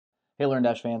Hey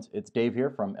LearnDash fans, it's Dave here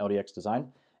from LDX Design,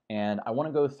 and I want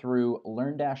to go through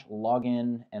LearnDash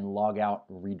login and logout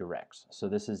redirects. So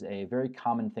this is a very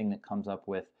common thing that comes up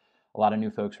with a lot of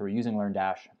new folks who are using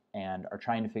LearnDash and are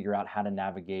trying to figure out how to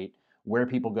navigate where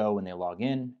people go when they log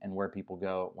in and where people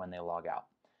go when they log out.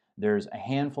 There's a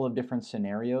handful of different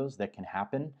scenarios that can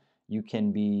happen. You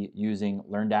can be using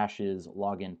LearnDash's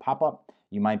login pop-up.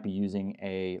 You might be using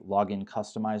a login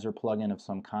customizer plugin of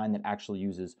some kind that actually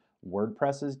uses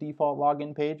WordPress's default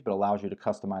login page, but allows you to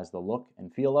customize the look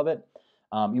and feel of it.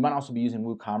 You might also be using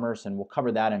WooCommerce, and we'll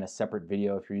cover that in a separate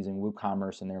video if you're using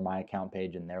WooCommerce and their My Account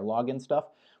page and their login stuff.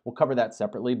 We'll cover that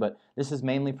separately, but this is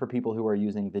mainly for people who are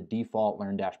using the default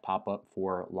LearnDash pop-up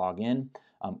for login,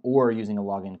 or using a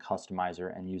login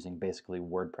customizer and using basically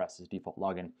WordPress's default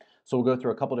login. So we'll go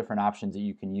through a couple different options that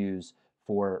you can use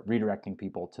for redirecting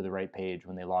people to the right page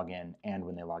when they log in and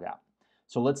when they log out.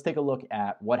 So let's take a look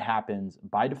at what happens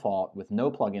by default with no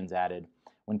plugins added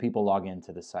when people log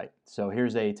into the site. So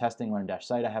here's a testing LearnDash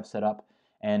site I have set up,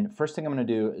 and first thing I'm going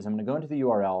to do is I'm going to go into the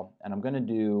URL and I'm going to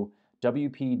do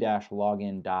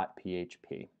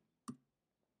wp-login.php.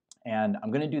 And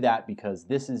I'm going to do that because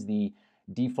this is the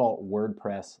default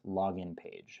WordPress login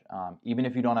page. Even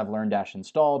if you don't have LearnDash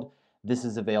installed, this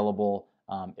is available.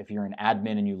 If you're an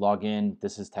admin and you log in,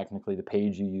 this is technically the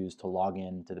page you use to log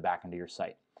in to the back end of your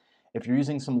site. If you're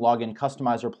using some login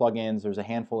customizer plugins, there's a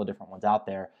handful of different ones out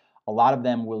there. A lot of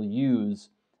them will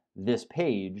use this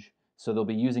page, so they'll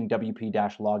be using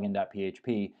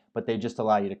wp-login.php, but they just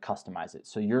allow you to customize it.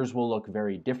 So yours will look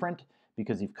very different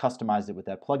because you've customized it with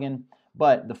that plugin,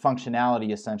 but the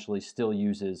functionality essentially still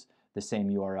uses the same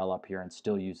URL up here and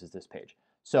still uses this page.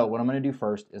 So what I'm going to do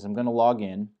first is I'm going to log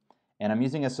in, and I'm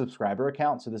using a subscriber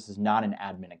account, so this is not an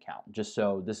admin account, just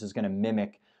so this is going to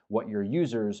mimic what your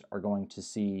users are going to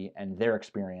see and their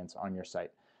experience on your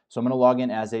site. So I'm going to log in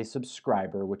as a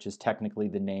subscriber, which is technically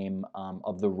the name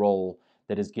of the role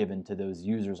that is given to those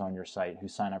users on your site who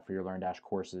sign up for your LearnDash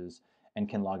courses and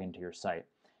can log into your site.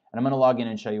 And I'm going to log in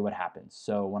and show you what happens.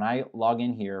 So when I log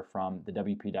in here from the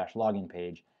WP-login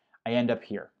page, I end up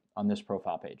here on this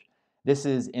profile page. This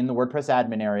is in the WordPress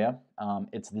admin area.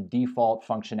 It's the default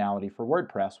functionality for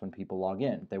WordPress when people log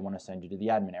in. They want to send you to the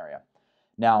admin area.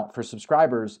 Now, for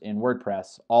subscribers in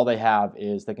WordPress, all they have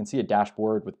is they can see a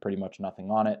dashboard with pretty much nothing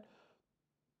on it,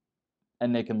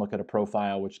 and they can look at a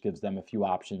profile, which gives them a few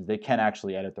options. They can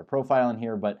actually edit their profile in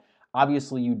here, but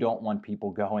obviously you don't want people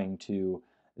going to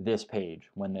this page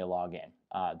when they log in.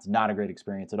 It's not a great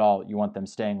experience at all. You want them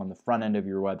staying on the front end of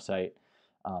your website,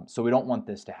 so we don't want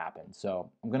this to happen.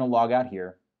 So I'm going to log out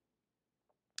here,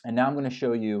 and now I'm going to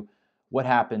show you what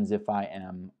happens if I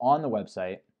am on the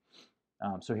website.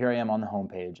 So here I am on the home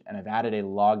page, and I've added a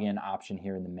login option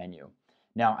here in the menu.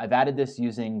 Now, I've added this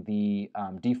using the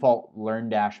default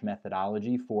LearnDash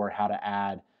methodology for how to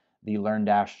add the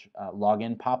LearnDash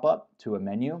login pop-up to a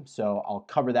menu. So I'll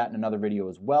cover that in another video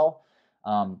as well.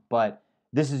 But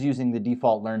this is using the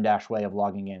default LearnDash way of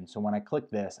logging in. So when I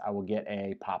click this, I will get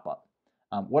a pop-up.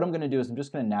 What I'm going to do is I'm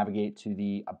just going to navigate to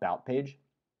the About page.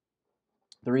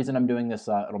 The reason I'm doing this,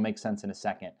 it'll make sense in a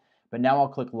second. But now I'll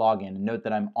click Login, and note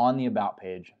that I'm on the About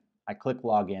page. I click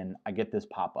Login, I get this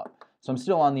pop-up. So I'm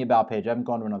still on the About page. I haven't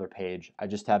gone to another page. I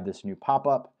just have this new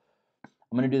pop-up.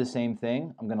 I'm going to do the same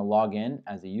thing. I'm going to log in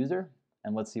as a user,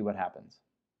 and let's see what happens.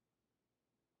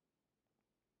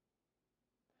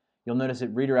 You'll notice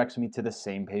it redirects me to the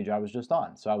same page I was just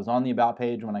on. So I was on the About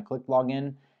page when I clicked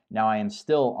Login. Now I am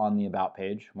still on the About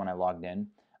page when I logged in.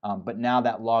 But now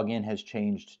that login has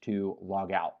changed to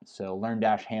logout. So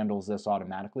LearnDash handles this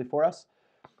automatically for us.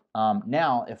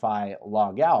 Now if I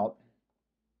log out,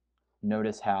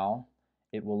 notice how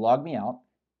it will log me out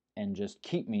and just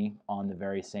keep me on the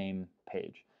very same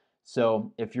page.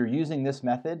 So if you're using this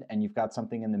method and you've got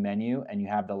something in the menu and you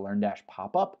have the LearnDash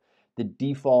pop-up, the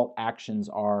default actions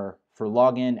are for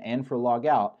login and for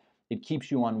logout. It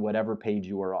keeps you on whatever page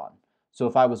you are on. So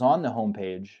if I was on the home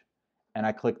page and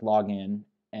I clicked login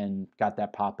and got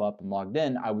that pop-up and logged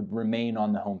in, I would remain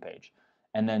on the home page.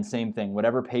 And then same thing,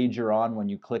 whatever page you're on when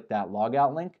you click that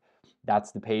logout link,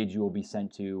 that's the page you will be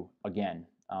sent to again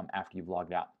after you've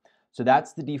logged out. So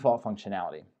that's the default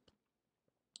functionality.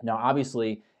 Now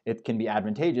obviously it can be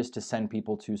advantageous to send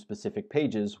people to specific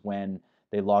pages when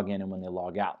they log in and when they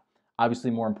log out.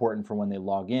 Obviously more important for when they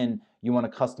log in, you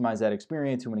want to customize that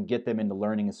experience, you want to get them into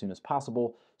learning as soon as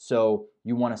possible, so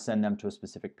you want to send them to a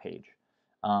specific page.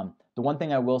 The one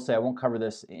thing I will say, I won't cover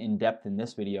this in depth in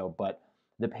this video, but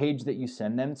the page that you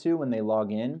send them to when they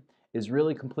log in is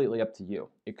really completely up to you.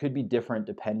 It could be different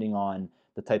depending on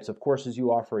the types of courses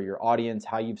you offer, your audience,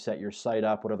 how you've set your site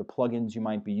up, what other plugins you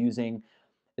might be using.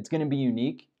 It's going to be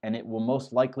unique, and it will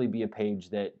most likely be a page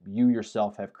that you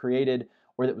yourself have created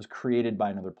or that was created by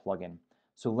another plugin.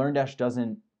 So LearnDash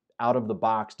doesn't, out of the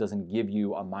box, doesn't give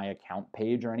you a My Account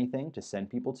page or anything to send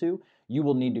people to. You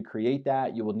will need to create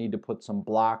that. You will need to put some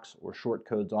blocks or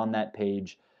shortcodes on that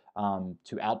page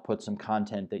to output some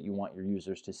content that you want your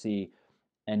users to see,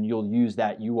 and you'll use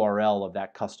that URL of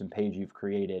that custom page you've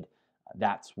created.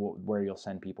 That's where you'll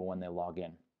send people when they log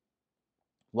in.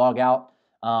 Log out.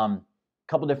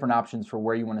 Couple different options for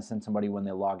where you want to send somebody when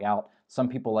they log out. Some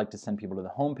people like to send people to the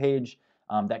home page.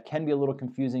 That can be a little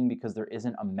confusing because there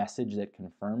isn't a message that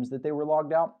confirms that they were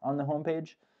logged out on the home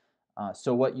page.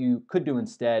 So what you could do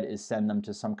instead is send them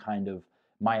to some kind of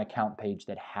My Account page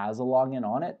that has a login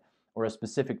on it, or a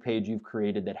specific page you've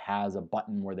created that has a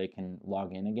button where they can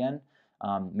log in again.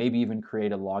 Maybe even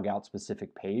create a logout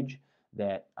specific page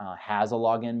that has a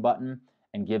login button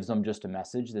and gives them just a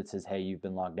message that says, hey, you've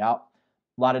been logged out.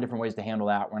 A lot of different ways to handle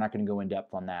that. We're not going to go in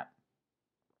depth on that.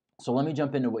 So let me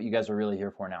jump into what you guys are really here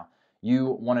for now.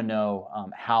 You want to know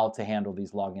how to handle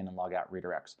these login and logout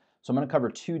redirects. So I'm going to cover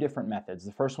two different methods.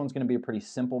 The first one's going to be a pretty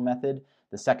simple method.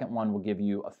 The second one will give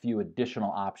you a few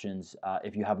additional options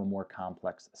if you have a more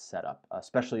complex setup,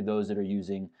 especially those that are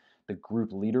using the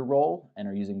group leader role and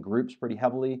are using groups pretty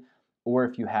heavily, or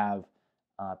if you have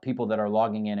people that are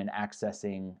logging in and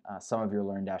accessing some of your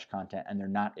LearnDash content and they're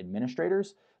not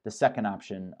administrators. The second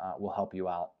option will help you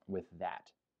out with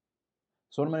that.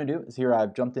 So what I'm going to do is here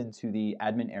I've jumped into the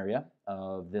admin area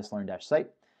of this LearnDash site,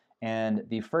 and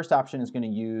the first option is going to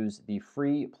use the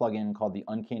free plugin called the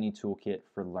Uncanny Toolkit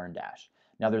for LearnDash.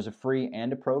 Now there's a free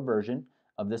and a pro version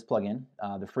of this plugin.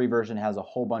 The free version has a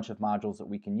whole bunch of modules that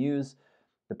we can use.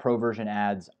 The pro version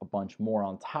adds a bunch more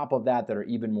on top of that are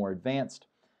even more advanced.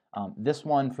 This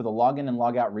one for the login and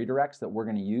logout redirects that we're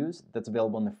going to use, that's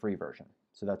available in the free version.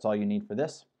 So that's all you need for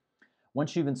this.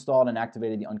 Once you've installed and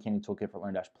activated the Uncanny Toolkit for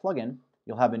LearnDash plugin,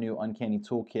 you'll have a new Uncanny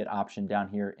Toolkit option down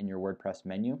here in your WordPress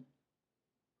menu.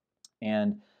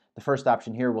 And the first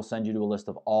option here will send you to a list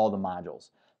of all the modules.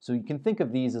 So you can think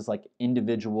of these as like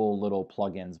individual little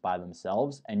plugins by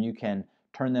themselves, and you can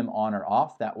turn them on or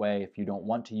off. That way, if you don't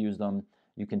want to use them,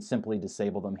 you can simply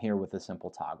disable them here with a simple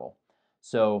toggle.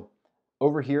 So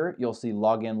over here, you'll see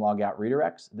login, logout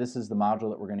redirects. This is the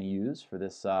module that we're going to use for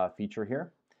this feature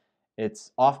here.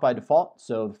 It's off by default,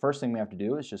 so the first thing we have to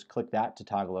do is just click that to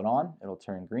toggle it on. It'll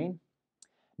turn green.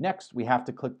 Next, we have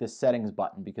to click this settings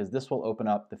button because this will open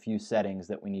up the few settings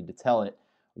that we need to tell it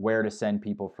where to send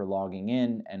people for logging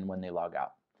in and when they log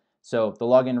out. So the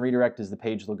login redirect is the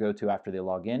page they'll go to after they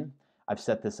log in. I've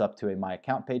set this up to a My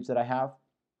Account page that I have.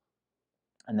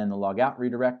 And then the logout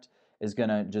redirect is going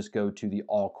to just go to the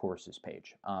all courses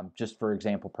page. Just for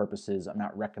example purposes, I'm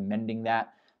not recommending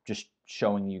that, just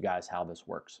showing you guys how this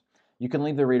works. You can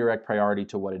leave the redirect priority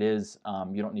to what it is.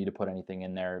 You don't need to put anything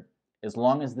in there. As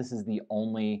long as this is the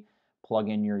only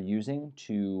plugin you're using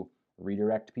to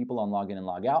redirect people on login and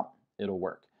logout, it'll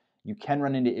work. You can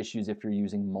run into issues if you're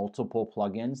using multiple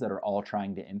plugins that are all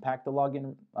trying to impact the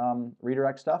login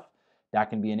redirect stuff. That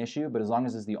can be an issue, but as long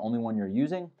as it's the only one you're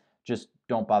using, just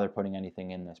don't bother putting anything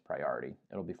in this priority.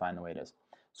 It'll be fine the way it is.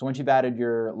 So once you've added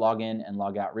your login and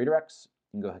logout redirects,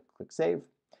 you can go ahead and click save.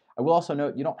 I will also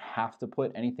note you don't have to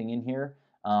put anything in here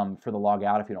for the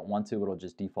logout if you don't want to. It'll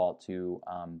just default to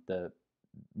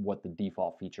what the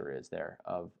default feature is there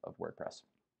of WordPress.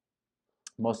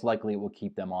 Most likely it will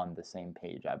keep them on the same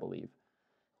page, I believe,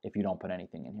 if you don't put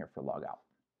anything in here for logout.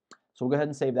 So we'll go ahead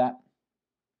and save that,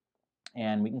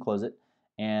 and we can close it.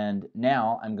 And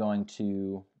now I'm going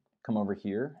to come over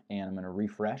here and I'm going to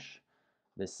refresh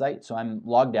this site. So I'm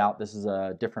logged out. This is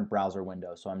a different browser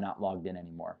window, so I'm not logged in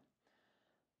anymore.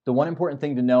 The one important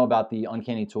thing to know about the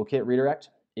Uncanny Toolkit redirect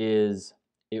is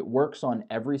it works on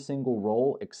every single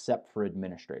role except for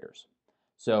administrators.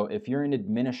 So if you're an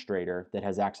administrator that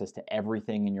has access to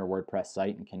everything in your WordPress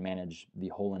site and can manage the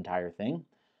whole entire thing,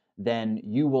 then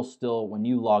you will still, when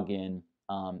you log in,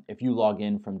 if you log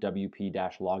in from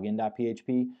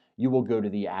wp-login.php, you will go to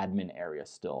the admin area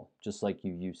still, just like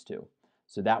you used to.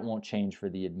 So that won't change for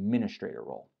the administrator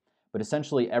role. But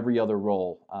essentially every other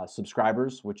role,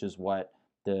 subscribers, which is what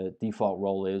the default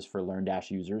role is for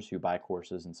LearnDash users who buy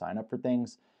courses and sign up for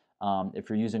things. If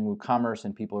you're using WooCommerce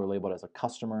and people are labeled as a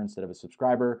customer instead of a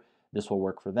subscriber, this will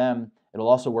work for them. It'll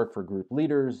also work for group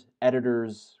leaders,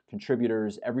 editors,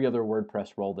 contributors, every other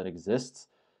WordPress role that exists.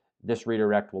 This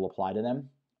redirect will apply to them.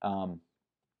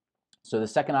 So the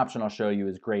second option I'll show you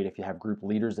is great if you have group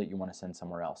leaders that you want to send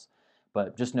somewhere else.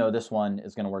 But just know this one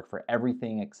is going to work for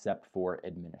everything except for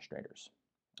administrators.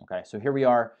 Okay, so here we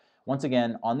are once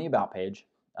again on the About page.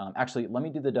 Actually, let me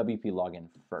do the WP login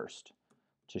first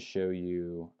to show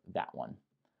you that one.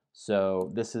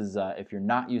 So this is, if you're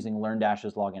not using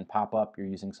LearnDash's login pop-up, you're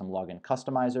using some login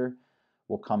customizer.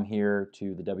 We'll come here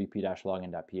to the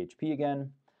wp-login.php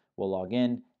again. We'll log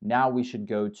in. Now we should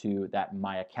go to that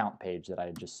My Account page that I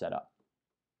had just set up.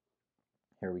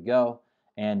 Here we go.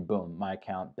 And boom, my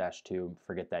account -2,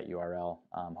 forget that URL.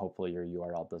 Hopefully your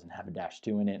URL doesn't have a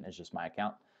 -2 in it and it's just my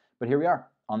account. But here we are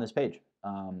on this page.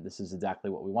 This is exactly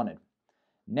what we wanted.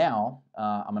 Now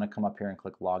I'm going to come up here and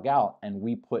click Logout, and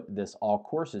we put this All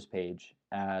Courses page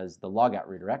as the logout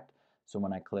redirect. So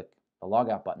when I click the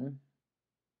Logout button,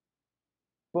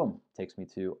 boom, takes me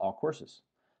to All Courses.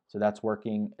 So that's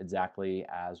working exactly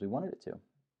as we wanted it to.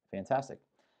 Fantastic.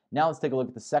 Now let's take a look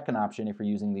at the second option if you're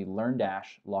using the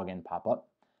LearnDash login pop-up.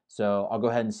 So I'll go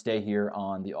ahead and stay here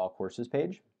on the All Courses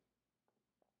page,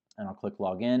 and I'll click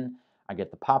Login. I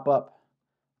get the pop-up.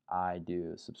 I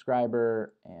do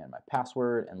subscriber and my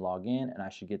password and log in, and I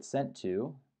should get sent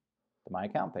to the My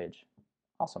Account page.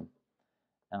 Awesome.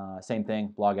 Same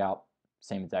thing, log out,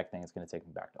 same exact thing. It's going to take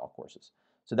me back to All Courses.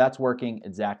 So that's working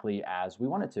exactly as we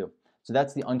want it to. So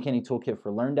that's the Uncanny Toolkit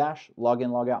for LearnDash login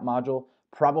logout module.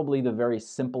 Probably the very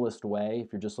simplest way.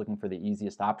 If you're just looking for the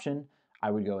easiest option,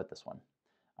 I would go with this one.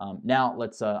 Now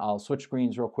let's I'll switch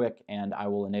screens real quick, and I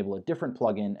will enable a different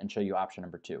plugin and show you option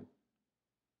number 2.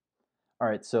 All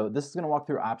right, so this is going to walk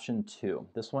through option 2.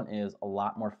 This one is a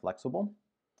lot more flexible,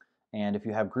 and if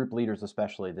you have group leaders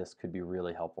especially, this could be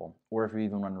really helpful. Or if you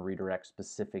even want to redirect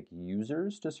specific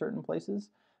users to certain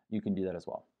places, you can do that as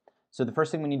well. So the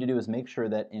first thing we need to do is make sure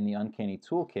that in the Uncanny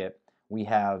Toolkit, we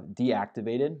have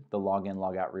deactivated the login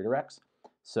logout redirects.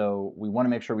 So we want to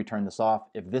make sure we turn this off.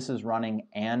 If this is running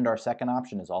and our second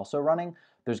option is also running,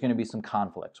 there's going to be some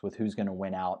conflicts with who's going to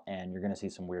win out, and you're going to see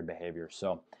some weird behavior.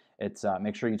 So it's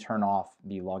make sure you turn off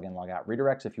the login logout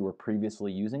redirects if you were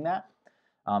previously using that.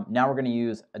 Now we're going to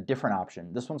use a different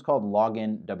option. This one's called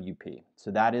LoginWP.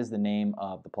 So that is the name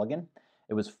of the plugin.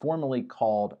 It was formerly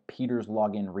called Peter's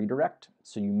Login Redirect.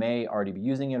 So you may already be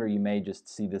using it, or you may just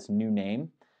see this new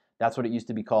name. That's what it used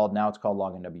to be called. Now it's called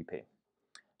LoginWP.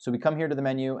 So we come here to the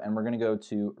menu, and we're going to go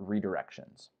to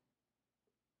Redirections.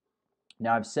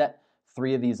 Now I've set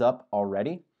 3 of these up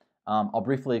already. I'll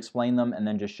briefly explain them and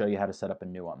then just show you how to set up a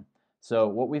new one. So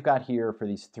what we've got here for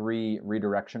these 3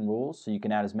 redirection rules, so you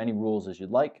can add as many rules as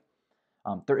you'd like.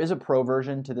 There is a pro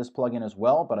version to this plugin as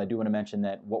well, but I do want to mention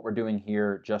that what we're doing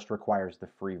here just requires the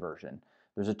free version.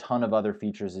 There's a ton of other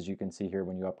features, as you can see here.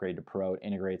 When you upgrade to pro, it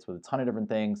integrates with a ton of different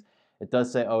things. It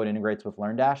does say, oh, it integrates with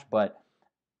LearnDash, but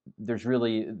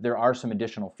there are some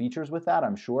additional features with that,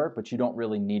 I'm sure, but you don't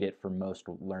really need it for most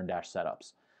LearnDash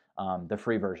setups. The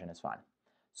free version is fine.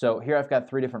 So here I've got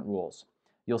 3 different rules.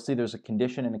 You'll see there's a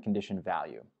condition and a condition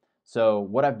value. So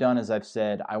what I've done is I've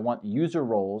said I want user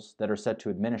roles that are set to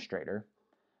administrator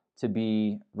to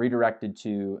be redirected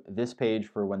to this page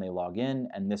for when they log in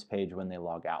and this page when they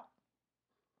log out.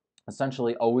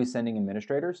 Essentially always sending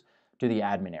administrators to the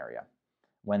admin area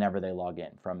whenever they log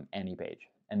in from any page.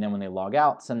 And then when they log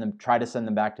out, try to send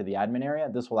them back to the admin area.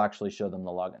 This will actually show them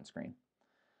the login screen.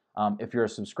 If you're a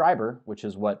subscriber, which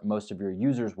is what most of your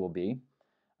users will be,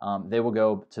 they will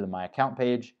go to the My Account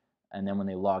page, and then when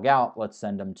they log out, let's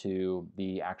send them to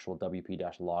the actual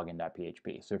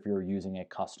wp-login.php. So if you're using a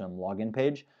custom login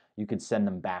page, you could send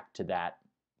them back to that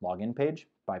login page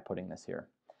by putting this here.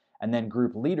 And then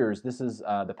group leaders, this is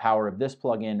the power of this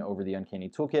plugin over the Uncanny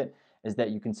Toolkit, is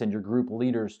that you can send your group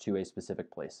leaders to a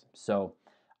specific place. So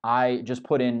I just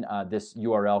put in this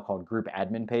URL called group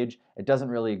admin page. It doesn't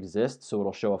really exist, so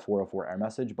it'll show a 404 error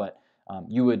message, but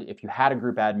you would, if you had a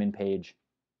group admin page,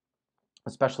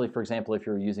 especially, for example, if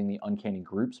you're using the Uncanny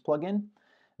Groups plugin,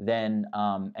 then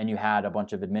and you had a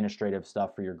bunch of administrative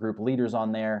stuff for your group leaders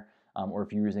on there, or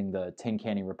if you're using the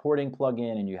Uncanny Reporting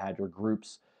plugin and you had your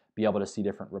groups be able to see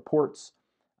different reports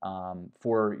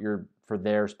for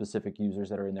their specific users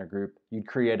that are in their group, you'd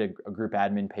create a group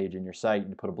admin page in your site,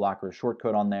 you'd put a block or a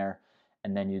shortcode on there,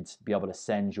 and then you'd be able to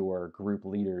send your group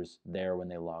leaders there when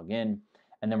they log in,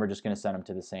 and then we're just going to send them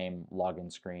to the same login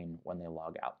screen when they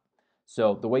log out.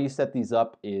 So the way you set these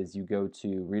up is you go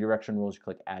to Redirection Rules, you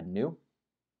click Add New,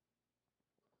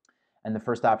 and the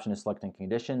first option is Selecting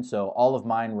Condition. So all of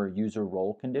mine were user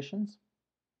role conditions,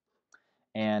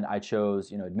 and I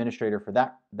chose administrator for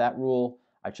that rule.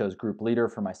 I chose group leader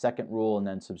for my second rule, and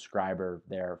then subscriber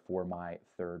there for my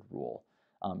third rule.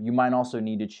 You might also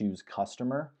need to choose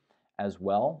customer as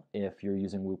well if you're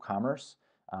using WooCommerce.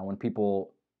 When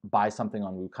people buy something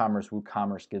on WooCommerce,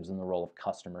 WooCommerce gives them the role of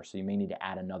customer, so you may need to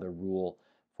add another rule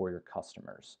for your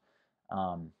customers.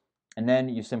 And then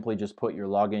you simply just put your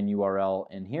login URL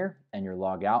in here and your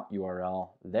logout URL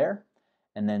there,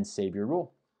 and then save your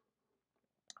rule.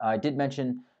 I did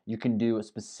mention you can do a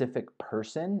specific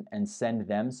person and send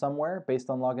them somewhere based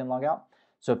on login, logout.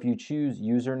 So if you choose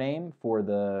username for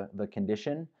the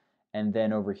condition, and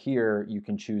then over here you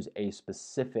can choose a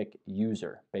specific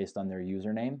user based on their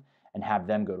username and have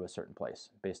them go to a certain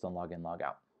place based on login,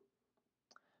 logout.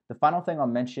 The final thing I'll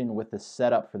mention with the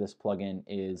setup for this plugin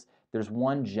is there's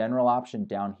one general option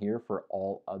down here for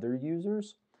all other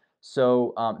users.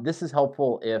 So this is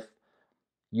helpful if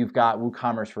you've got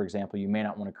WooCommerce, for example. You may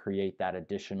not want to create that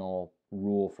additional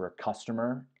rule for a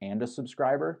customer and a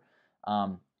subscriber.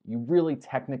 You really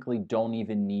technically don't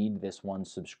even need this one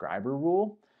subscriber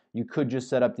rule. You could just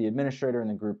set up the administrator and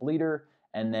the group leader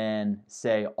and then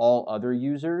say all other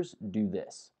users do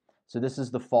this. So this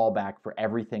is the fallback for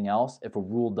everything else if a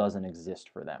rule doesn't exist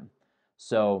for them.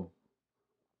 So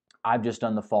I've just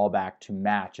done the fallback to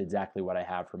match exactly what I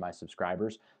have for my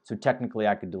subscribers. So technically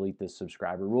I could delete this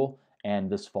subscriber rule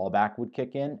and this fallback would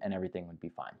kick in and everything would be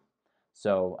fine.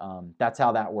 So that's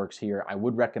how that works here. I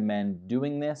would recommend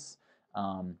doing this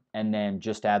and then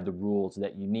just add the rules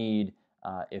that you need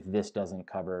if this doesn't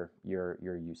cover your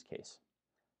use case.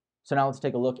 So now let's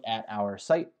take a look at our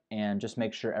site and just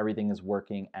make sure everything is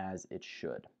working as it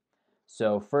should.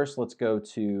 So first let's go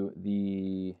to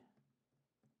the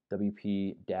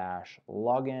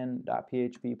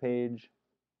wp-login.php page.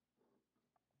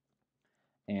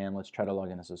 And let's try to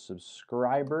log in as a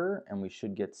subscriber, and we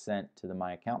should get sent to the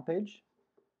My Account page.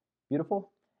 Beautiful.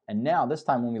 And now this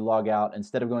time when we log out,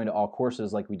 instead of going to all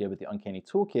courses like we did with the Uncanny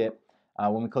Toolkit,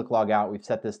 when we click log out, we've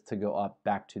set this to go up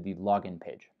back to the login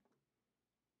page.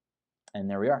 And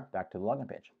there we are, back to the login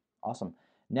page. Awesome.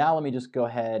 Now let me just go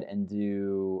ahead and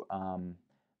do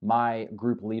my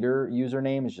group leader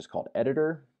username is just called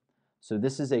editor. So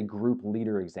this is a group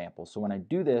leader example. So when I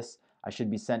do this, I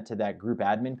should be sent to that group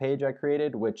admin page I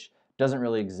created, which doesn't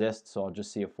really exist, so I'll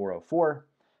just see a 404.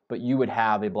 But you would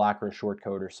have a block or a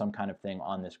shortcode or some kind of thing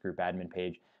on this group admin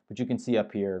page. But you can see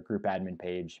up here, group admin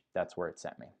page, that's where it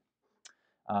sent me.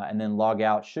 And then log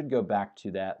out should go back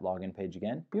to that login page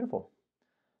again. Beautiful.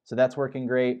 So that's working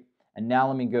great. And now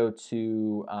let me go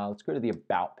to, let's go to the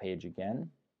About page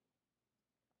again,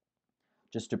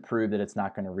 just to prove that it's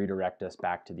not going to redirect us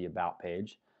back to the About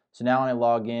page. So now when I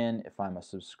log in, if I'm a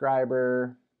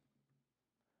subscriber,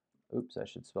 oops, I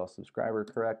should spell subscriber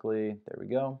correctly. There we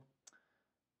go.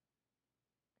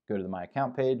 Go to the My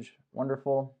Account page.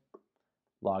 Wonderful.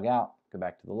 Log out. Go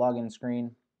back to the login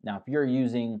screen. Now, if you're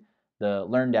using the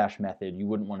LearnDash method, you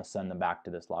wouldn't want to send them back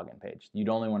to this login page. You'd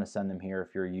only want to send them here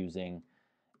if you're using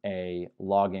a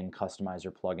login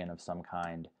customizer plugin of some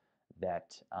kind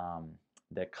that,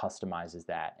 that customizes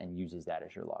that and uses that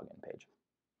as your login page.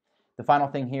 The final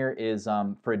thing here is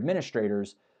for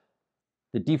administrators,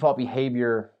 the default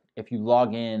behavior, if you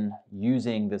log in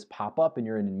using this pop-up and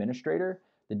you're an administrator,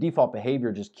 the default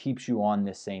behavior just keeps you on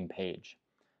this same page.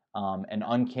 And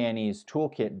Uncanny's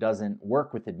toolkit doesn't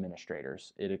work with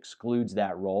administrators. It excludes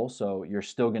that role, so you're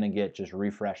still going to get just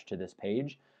refreshed to this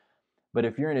page. But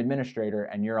if you're an administrator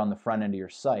and you're on the front end of your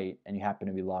site and you happen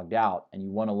to be logged out and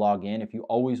you want to log in, if you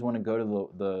always want to go to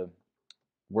the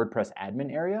WordPress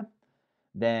admin area,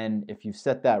 then if you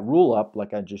set that rule up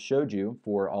like I just showed you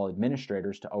for all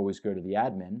administrators to always go to the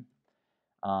admin,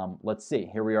 let's see,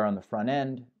 here we are on the front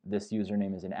end. This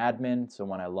username is an admin, so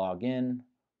when I log in,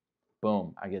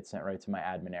 boom, I get sent right to my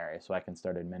admin area so I can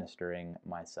start administering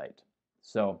my site.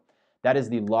 So that is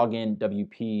the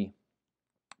LoginWP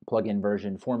plugin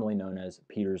version, formerly known as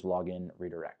Peter's Login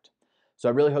Redirect. So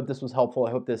I really hope this was helpful.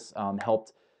 I hope this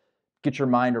helped get your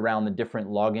mind around the different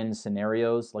login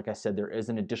scenarios. Like I said, there is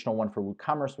an additional one for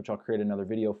WooCommerce, which I'll create another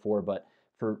video for, but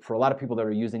for a lot of people that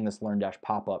are using this LearnDash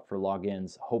pop-up for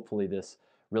logins, hopefully this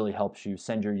really helps you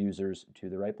send your users to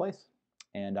the right place.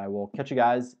 And I will catch you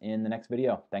guys in the next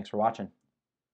video. Thanks for watching.